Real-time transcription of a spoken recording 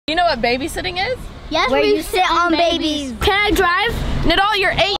You know what babysitting is? Yes, where you sit on babies. Can I drive? Nidal,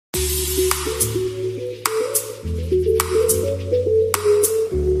 you're 8.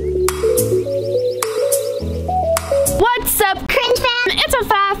 What's up, Cringe fam? It's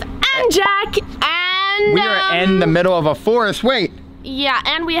Afaf and Jack, and we are in the middle of a forest. Wait. Yeah,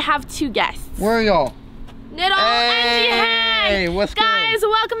 and we have 2 guests. Where are y'all? Nidal and Jihan. Hey, what's good? Guys,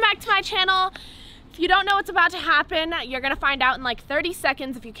 welcome back to my channel. If you don't know what's about to happen, you're gonna find out in like 30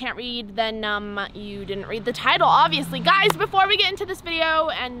 seconds. If you can't read, then you didn't read the title, obviously. Guys, before we get into this video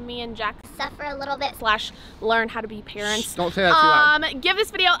and me and Jack Suffer a little bit. / learn how to be parents. Shh, don't say that too loud. Give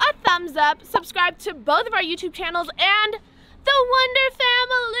this video a thumbs up, subscribe to both of our YouTube channels, and the Wonder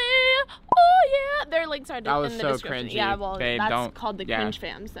Family. Oh yeah, their links are in the description. Cringy. Yeah, well, babe, that's called the Cringe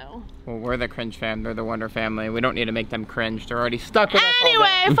Fam, so. Well, we're the Cringe Fam, they're the Wonder Family. We don't need to make them cringe. They're already stuck with us all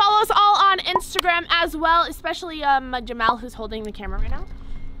Anyway, day. follow us all on Instagram as well, especially Jamal, who's holding the camera right now.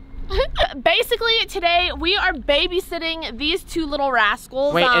 Basically, today we are babysitting these 2 little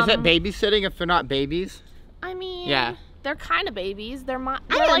rascals. Wait, is it babysitting if they're not babies? I mean, yeah. They're kind of babies. They're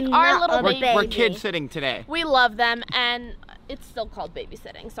like our little babies. We're kid sitting today. We love them, and it's still called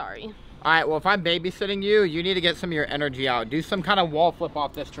babysitting, sorry. All right, well, if I'm babysitting you, you need to get some of your energy out. Do some kind of wall flip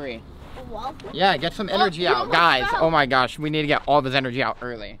off this tree. A wall flip? Yeah, get some energy out. Guys, oh my gosh, we need to get all of his energy out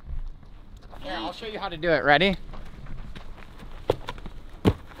early. Here, I'll show you how to do it. Ready?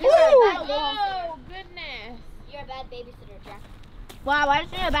 Oh, goodness. You're a bad babysitter, Jack. Wow, why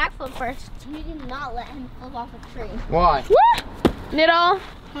did you do a backflip first? You did not let him flip off a tree. Why? Nidal,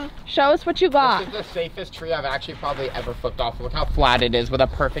 show us what you got. This is the safest tree I've actually probably ever flipped off. Look how flat it is with a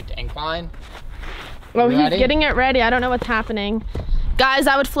perfect incline. Oh, he's getting it ready. I don't know what's happening. Guys,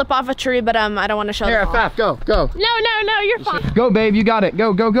 I would flip off a tree, but I don't want to show them all. Here, Faf, go. No, you're fine. Go, babe, you got it.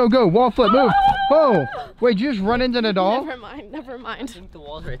 Go. Wall flip, move. Whoa. Wait, did you just run into the doll? Never mind. I think the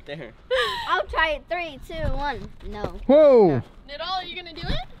wall's right there. I'll try it. 3, 2, 1. No. Whoa. Nidal, are you gonna do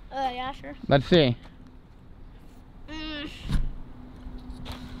it? Yeah, sure. Let's see. Woo!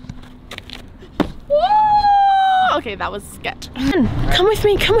 Okay, that was sketch. Come with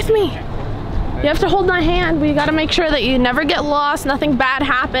me. You have to hold my hand. We gotta make sure that you never get lost, nothing bad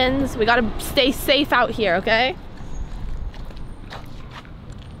happens. We gotta stay safe out here, okay?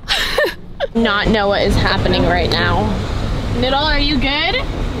 Not know what is happening right now. Nidal, are you good?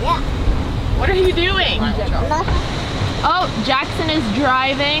 Yeah. What are you doing? Oh, Jackson is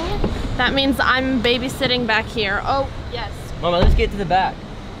driving. That means I'm babysitting back here. Oh, yes. Mama, let's get to the back.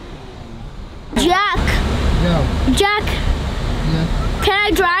 Jack. No. Jack. Yeah. Can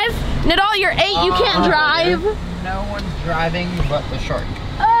I drive? Nidal, you're 8. You can't drive. No one's driving but the shark.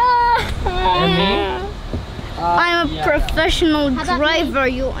 I'm a professional driver.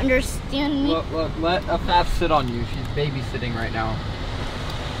 You understand me? Look, let Afaf sit on you. She's babysitting right now.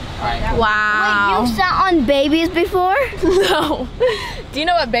 All right. Wow. Wait, you sat on babies before? No. Do you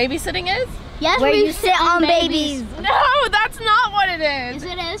know what babysitting is? Yes, where you sit on babies. No, that's not what it is.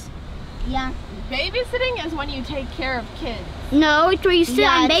 Yes, it is. Yeah. Babysitting is when you take care of kids. No, it's where you sit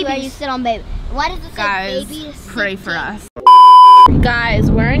on babies. Where you sit on babies. Why does it Guys, say baby? pray for us.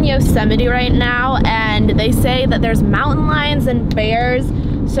 Guys, we're in Yosemite right now, and they say that there's mountain lions and bears,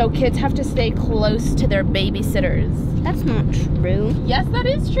 so kids have to stay close to their babysitters. That's not true. Yes, that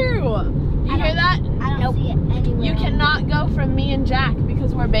is true. You hear that? I don't see it anywhere. You cannot go from me and Jack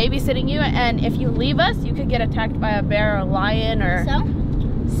because we're babysitting you, and if you leave us, you could get attacked by a bear or a lion or...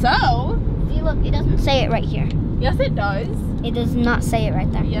 So? See, look, it doesn't say it right here. Yes, it does. It does not say it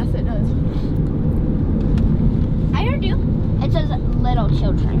right there. Yes, it does. I heard you. It says little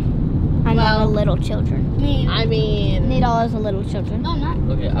children. I'm not a little children. I mean... Nidal is a little children. No, I'm not.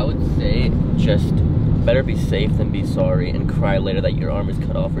 Okay, I would say just better be safe than be sorry and cry later that your arm is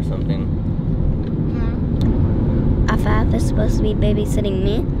cut off or something. Afaf is supposed to be babysitting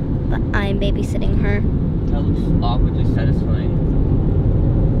me, but I'm babysitting her. That looks awkwardly satisfying.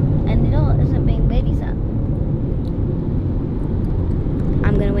 And Nidal isn't being babysat.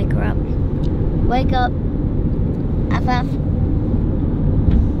 I'm gonna wake her up. Wake up. Afaf.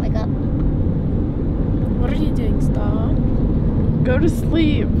 Wake up. What are you doing? Stop. Go to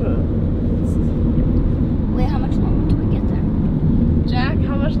sleep. Wait, how much longer till we get there? Jack,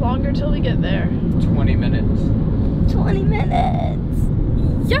 how much longer till we get there? 20 minutes. 20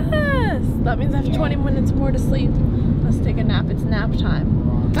 minutes. Yes! That means I have 20 minutes more to sleep. Let's take a nap. It's nap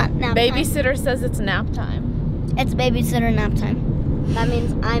time. Not nap Babysitter says it's nap time. It's babysitter nap time. That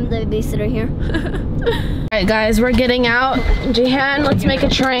means I'm the babysitter here. Alright guys, we're getting out. Jihan, let's make a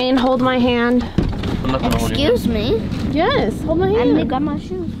train. Hold my hand. I'm not gonna hold you. Excuse me? Yes, hold my I'm hand. gonna grab my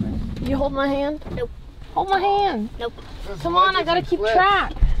shoes first. You hold my hand? Nope. Hold my hand. Nope. Come on, I gotta keep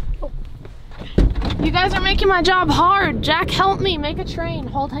track. You guys are making my job hard. Jack, help me make a train.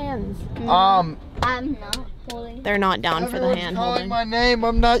 Hold hands. I'm not holding. They're not down for the hand calling holding. my name.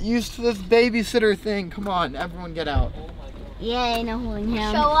 I'm not used to this babysitter thing. Come on, everyone get out. Yeah, ain't no holding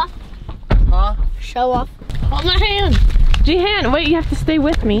him. Show off. Huh? Show off. Hold my hand. Jihan, wait, you have to stay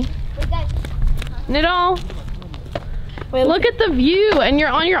with me. Wait, guys. Nidal. Wait, look at the view, and you're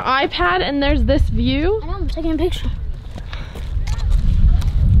on your iPad, and there's this view. I know, I'm taking a picture.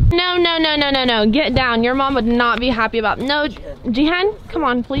 No, no, no, no, no, no. Get down. Your mom would not be happy about. No, Jihan, come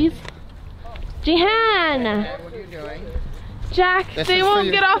on, please. Jihan. Hey, what are you doing? Jack, This they is for won't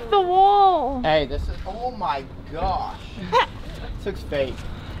you. get off the wall. Hey, this is. Oh my gosh. This looks fake.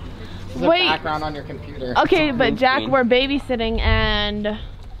 This is Wait. a background on your computer. Okay, but green Jack, screen. we're babysitting, and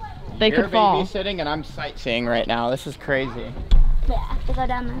they You're could fall. babysitting and I'm sightseeing right now. This is crazy. Yeah, I have to go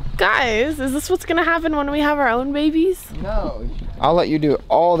down there. Guys, is this what's gonna happen when we have our own babies? No. I'll let you do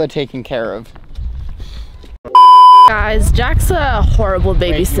all the taking care of. Guys, Jack's a horrible Wait,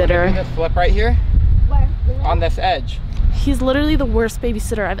 you wanna do babysitter. this flip right here Where? on this edge. He's literally the worst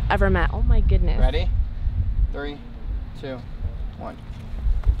babysitter I've ever met. Oh my goodness. Ready? 3, 2, 1.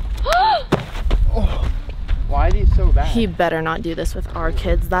 Oh, why are these so bad? He better not do this with our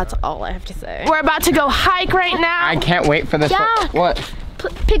kids. That's all I have to say. We're about to go hike right now. I can't wait for this. Jack! What?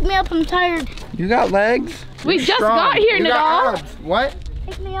 Pick me up, I'm tired. You got legs? We You're just strong. got here, You got Nidal. abs. What?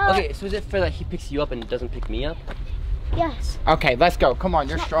 Pick me up. Okay, so is it fair that he picks you up and doesn't pick me up? Yes. Okay, let's go. Come on,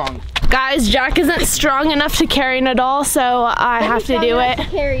 you're strong. Guys, Jack isn't strong enough to carry Nidal, so I have to do it.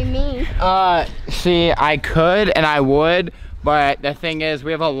 Carry me. See, I could and I would, but the thing is,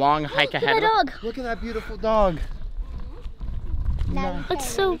 we have a long hike ahead of us. dog. Look at that beautiful dog. It's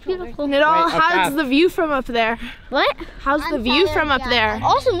so beautiful. Nidal, Wait, up how's fast. the view from up there? What? How's the view from up there?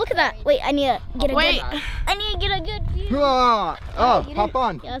 Awesome, look at that. Wait, I need to get a Wait, good. I need to get a good view. Oh, you hop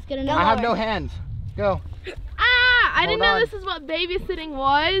on. Yeah, let's get a I have no hands. Go. I didn't know on. this is what babysitting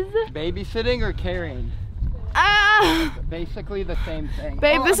was. Babysitting or carrying? Basically the same thing.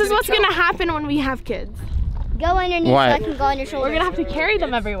 Babe, Oh, this I'm is what's choke. gonna happen when we have kids. Go on your knees What? so I can go on your shoulders. We're gonna have to carry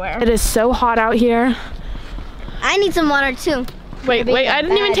them everywhere. It is so hot out here. I need some water too. Wait, Being wait, a I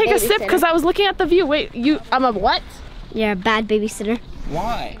didn't even bad take a sip babysitter. because I was looking at the view. Wait, I'm a what? You're a bad babysitter.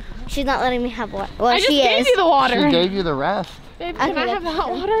 Why? She's not letting me have water. Well, I just she gave is. you the water. She gave you the rest. Babe, can Okay, I have that's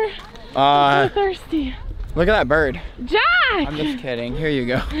hot water? Uh, I'm so thirsty. look at that bird. Jack! I'm just kidding. Here you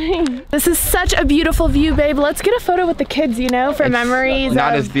go. This is such a beautiful view, babe. Let's get a photo with the kids, you know, for memories.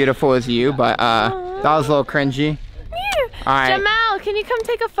 Not of... as beautiful as you, but that was a little cringy. All right. Jamal, can you come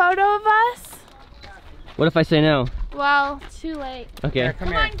take a photo of us? What if I say no? Well, too late. Okay. Here, come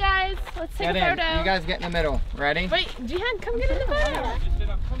Come here. on, guys. Let's take Get a in. photo. You guys get in the middle. Ready? Wait, Jihan, come get in the photo.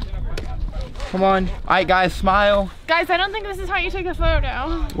 Come on. All right, guys, smile. Guys, I don't think this is how you take a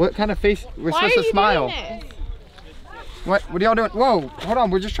photo. What kind of face? We're Why are supposed to you smile. doing this? What are y'all doing? Whoa, hold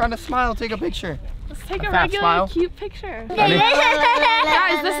on. We're just trying to smile, take a picture. Let's take A a fat regular, smile. cute picture. Ready?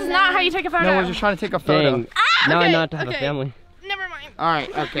 Guys, this is not how you take a photo. No, we're just trying to take a photo. Dang. Now I okay, know how to have okay. a family. Never mind. All right,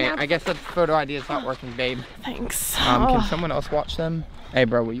 okay. I guess that photo idea is not working, babe. Thanks. Can Oh. someone else watch them? Hey,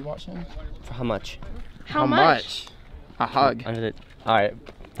 bro, will you watch them? For how much? How much? A hug. Under the. All right,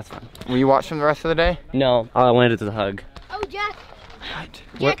 that's fine. Will you watch them the rest of the day? No, all I wanted was a hug. Oh, Jack. What?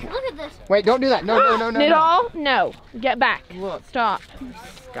 Jack, look at this. Wait, don't do that. No, no, no, no. no. Nidal, no. Get back. Look, Stop.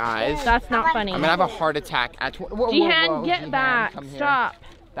 guys. That's not funny. I'm gonna have a heart attack at Jihan, get Jihan, back. come here. Stop.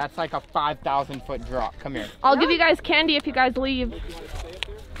 That's like a 5,000 foot drop. Come here. I'll give you guys candy if you guys leave.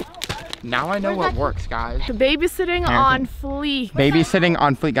 Now I know what works, guys. Babysitting on fleek. Babysitting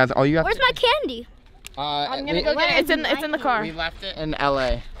on fleek, guys. All you have Where's my candy? I'm gonna go get it. It's in the car. We left it in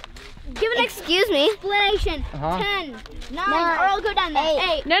LA. Give an excuse me. Explanation. Uh-huh. 10, 9, or I'll go down there.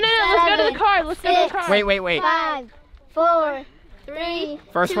 8, No, let's go to the car. Let's go to the car. Wait. 5, 4, 3.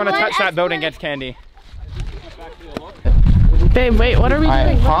 First 2, one to 1, touch that building explanation. gets candy. Babe, wait, what are we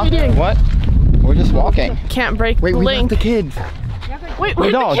doing? What are we doing? What? We're just walking. Can't break Wait, the we left link. the kids. Wait,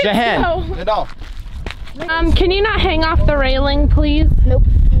 where'd Nidal, the kids Jahan. go? Nidal. Can you not hang off the railing, please? Nope.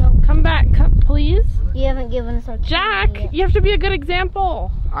 Come back, please. You haven't given us our Jack, candy yet. you have to be a good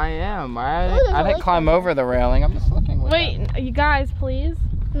example. I am. I there's a didn't lake climb over the railing. I'm just looking. with Wait, you guys, please.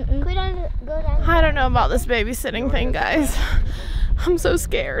 Can we don't go down? I don't know about this babysitting thing, guys. I'm so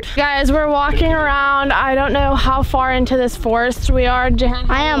scared. Guys, we're walking around. I don't know how far into this forest we are. Jahan,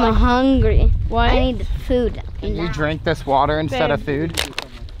 I am hungry. What? I need food. that. Can you drink this water instead of food?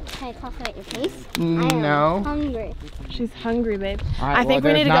 Can I cough it at your face? No. Hungry. She's hungry, babe. All right, I think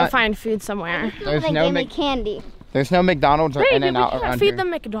well, we need to there's go not- find food somewhere. There's They no gave me candy. There's no McDonald's or Babe, In-N-Out we can't around feed here. them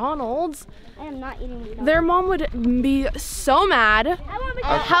McDonald's. I am not eating McDonald's. Their mom would be so mad. I want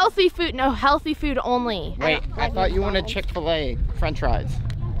McDonald's. Healthy food, no, healthy food only. Wait, I thought you wanted Chick-fil-A French fries.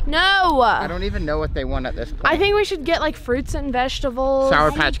 No. I don't even know what they want at this point. I think we should get like fruits and vegetables.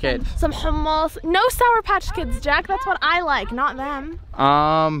 Sour Patch Kids. Some hummus. No Sour Patch Kids, Jack. That's what I like, not them.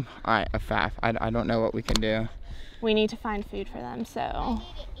 All right, a faff. I don't know what we can do. We need to find food for them, so.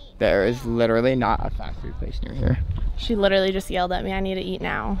 There is literally not a fast food place near here. She literally just yelled at me, I need to eat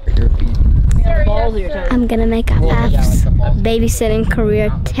now. I'm gonna make a F's babysitting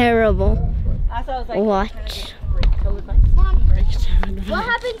career terrible. Watch. What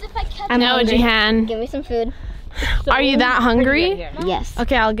happens if I catch I'm No, hungry. Jihan. Give me some food. Are you that hungry? Yes.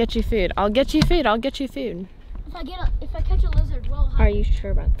 Okay, I'll get you food. I'll get you food. I'll get you food. if I catch a lizard? What will happen? Are you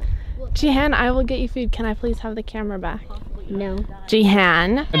sure about that? Jihan, I will get you food. Can I please have the camera back? No.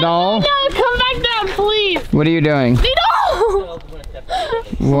 Jihan. Doll, No, come back down, please. what are you doing? No!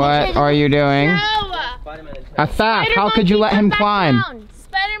 What are you doing? No! A faff, Spider how could you monkey, let him come back climb? down.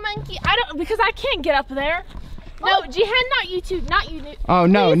 Spider monkey. I don't, because I can't get up there. No, Jihan, not you two, not you. Oh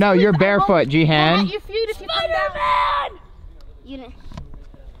no, Please, no, please, you're I barefoot, won't get Jihan. you food if you come down. You know.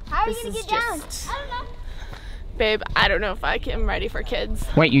 How are you This gonna is get down? just- I don't know. Babe, I don't know if I'm ready for kids.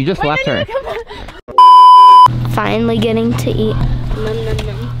 Wait, you just left her. Come back. Finally getting to eat. Num, num,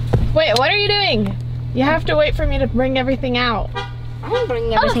 num. Wait, what are you doing? You have to wait for me to bring everything out. I'm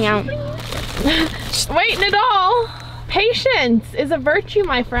bringing everything out. Wait, Nadal. Patience is a virtue,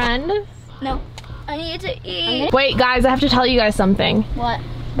 my friend. No. I need to eat. Wait, guys, I have to tell you guys something. What?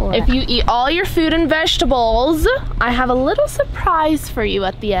 If you eat all your food and vegetables, I have a little surprise for you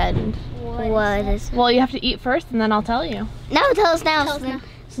at the end. What is? Well, you have to eat first and then I'll tell you. No, tell us now. Tell us now.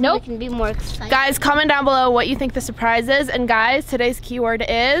 So Nope. we can be more excited. Guys, comment down below what you think the surprise is. And guys, today's keyword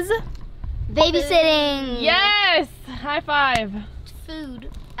is Babysitting. yes. High five. Food.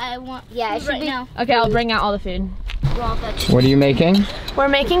 I want Yeah, it food should right be now. Okay, I'll bring out all the food. Raw vegetables. What are you making? We're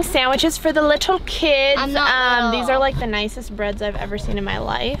making sandwiches for the little kids. I'm not little. These are like the nicest breads I've ever seen in my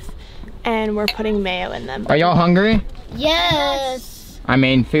life. And we're putting mayo in them. Are y'all hungry? Yes. I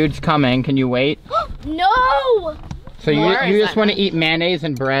mean, food's coming. Can you wait? No. So Where you is just that? want to eat mayonnaise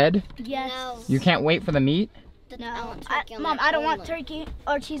and bread? Yes. You can't wait for the meat? No. Mom, I don't want turkey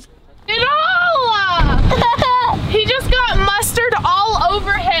or cheese. He just got mustard all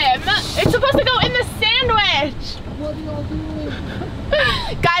over him. It's supposed to go in the sandwich. What are y'all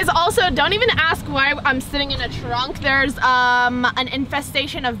doing? Guys, also don't even ask why I'm sitting in a trunk. There's an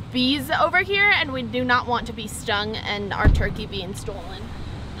infestation of bees over here and we do not want to be stung and our turkey being stolen.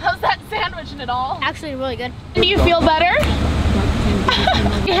 How's that sandwich at all? Actually, really good. Do you feel better?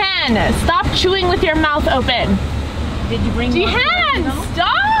 Jihan, stop chewing with your mouth open. Did you bring Jihan,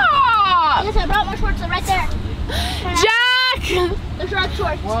 stop! Yes, I brought my shorts. They're right there. Jack! The shark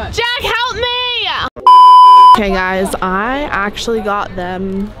shorts. What? Jack, help me! Okay guys, I actually got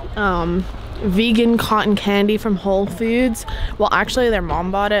them vegan cotton candy from Whole Foods. Well, actually their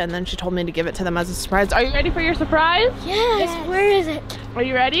mom bought it and then she told me to give it to them as a surprise. Are you ready for your surprise? Yes. Where is it? Are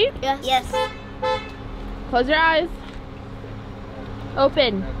you ready? Yes. Yes. Close your eyes.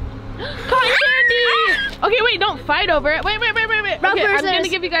 Open. Cotton candy! Okay, wait, don't fight over it. Wait. Rock, Okay, paper, I'm gonna scissors.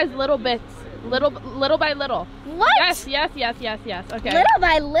 give you guys little bits. Little by little. What? Yes. Okay. Little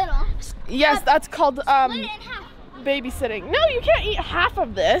by little. Yes, that's called Split it in half. babysitting. No, you can't eat half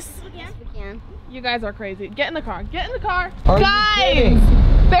of this. Again. Can. You guys are crazy. Get in the car. Get in the car. Are you Guys, kidding?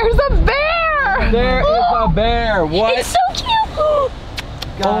 there's a bear. There is a bear. What? It's so cute.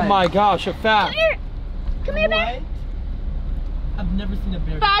 Oh my gosh, a faff. Come here, bear. I've never seen a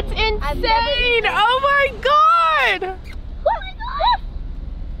bear. That's before. insane. Oh my god. Oh my god.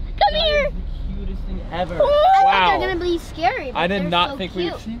 Come here. That is the cutest thing ever. I thought Wow. they're gonna be scary. But I did they're not so think cute.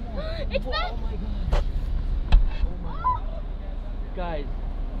 we would see one. It's back. Oh my god. Guys,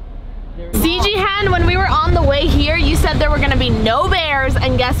 there See, Jihan, when we were on the way here, you said there were gonna be no bears,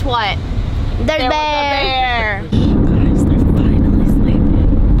 and guess what? There's There was a bear. bear. Guys, they're finally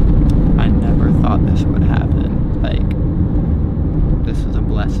sleeping. I never thought this would happen. Like, this is a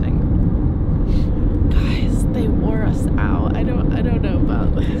blessing. Guys, they wore us out. I don't know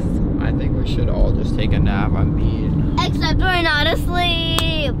about this. I think we should all just take a nap on bead. Except we're not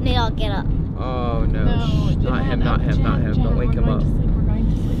asleep. They all get up. Oh no, shh, not him. Don't wake him up. We're going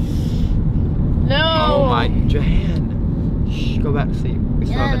to sleep. No. Oh my, Jahan. Shh, go back to sleep. We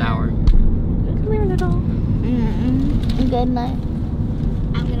still have an hour. Come here, little. Good night.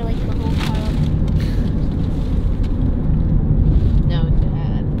 I'm gonna wake the whole car up. No,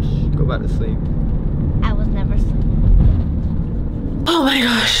 Dad. Shh, go back to sleep. I was never asleep. Oh my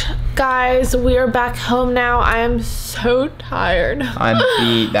gosh. Guys, we are back home now. I am so tired. I'm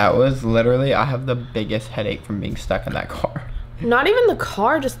beat. That was literally, I have the biggest headache from being stuck in that car. Not even the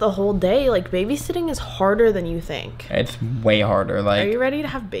car, just the whole day. Like, babysitting is harder than you think. It's way harder. Like, are you ready to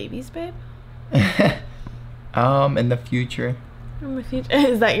have babies, babe? In the future. In the future?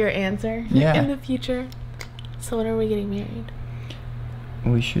 Is that your answer? Yeah. In the future. So when are we getting married?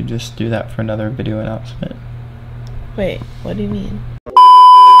 We should just do that for another video announcement. Wait, what do you mean?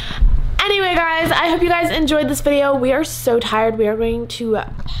 Anyway, guys, I hope you guys enjoyed this video. We are so tired. We are going to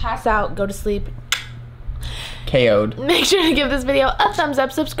pass out, go to sleep. KO'd. Make sure to give this video a thumbs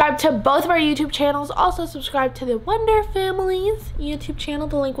up. Subscribe to both of our YouTube channels. Also, subscribe to the Wonder Family's YouTube channel.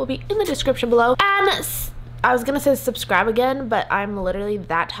 The link will be in the description below. And I was gonna say subscribe again, but I'm literally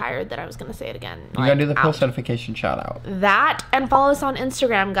that tired that I was gonna say it again. You gotta do the post notification shout out. That, and follow us on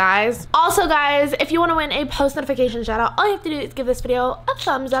Instagram, guys. Also, guys, if you want to win a post notification shout out, all you have to do is give this video a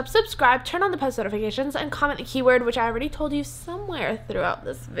thumbs up, subscribe, turn on the post notifications, and comment the keyword, which I already told you somewhere throughout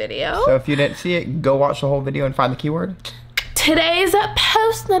this video. So if you didn't see it, go watch the whole video and find the keyword. Today's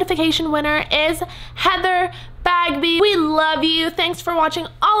post notification winner is Heather Bagby. We love you. Thanks for watching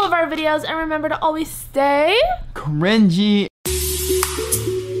all of our videos, and remember to always stay cringy.